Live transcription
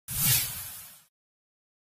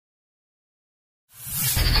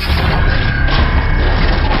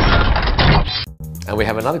we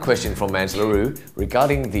have another question from Mans LaRue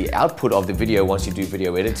regarding the output of the video once you do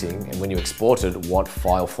video editing, and when you export it, what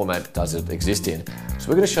file format does it exist in? So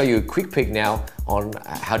we're going to show you a quick peek now on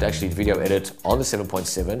how to actually video edit on the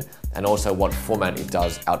 7.7 and also what format it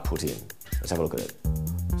does output in. Let's have a look at it.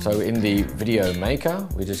 So in the video maker,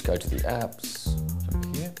 we just go to the apps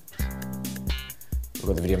over here. We've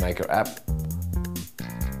got the video maker app.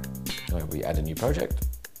 We add a new project.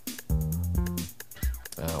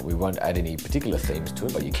 We won't add any particular themes to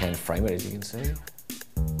it, but you can frame it, as you can see.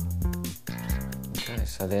 Okay,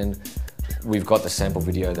 so then we've got the sample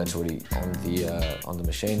video that's already on the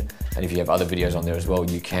machine, and if you have other videos on there as well,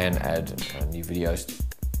 you can add new videos.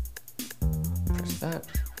 Press that,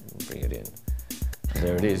 and bring it in, and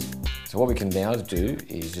there it is. So what we can now do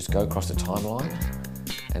is just go across the timeline,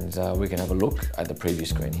 and we can have a look at the previous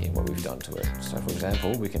screen here, what we've done to it. So for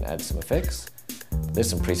example, we can add some effects. There's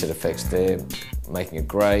some preset effects there, making it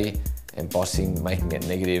grey, embossing, making it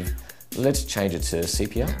negative. Let's change it to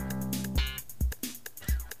sepia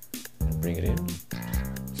and bring it in.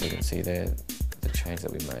 So you can see there the change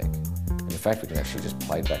that we make. And in fact, we can actually just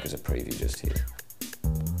play it back as a preview just here.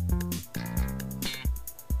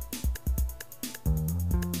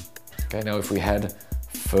 Okay, now if we had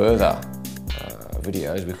further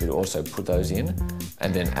videos, we could also put those in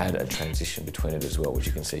and then add a transition between it as well, which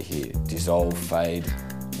you can see here. Dissolve, fade,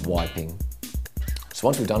 wiping. So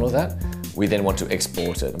once we've done all that, we then want to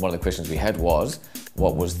export it. And one of the questions we had was,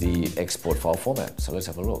 what was the export file format? So let's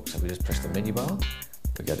have a look. So we just press the menu bar,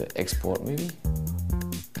 we go to export movie.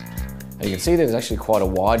 And you can see there's actually quite a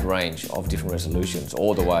wide range of different resolutions,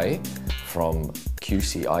 all the way from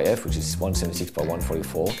QCIF, which is 176 by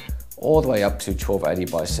 144, all the way up to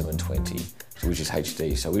 1280 by 720. Which is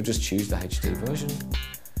HD. So we'll just choose the HD version.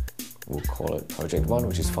 We'll call it Project 1,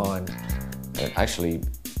 which is fine. And it actually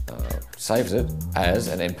saves it as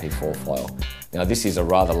an MP4 file. Now this is a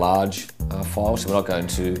rather large file, so we're not going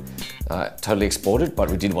to totally export it,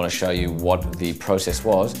 but we did want to show you what the process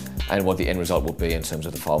was and what the end result will be in terms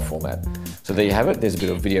of the file format. So there you have it. There's a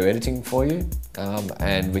bit of video editing for you,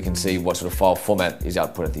 and we can see what sort of file format is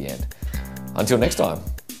output at the end. Until next time.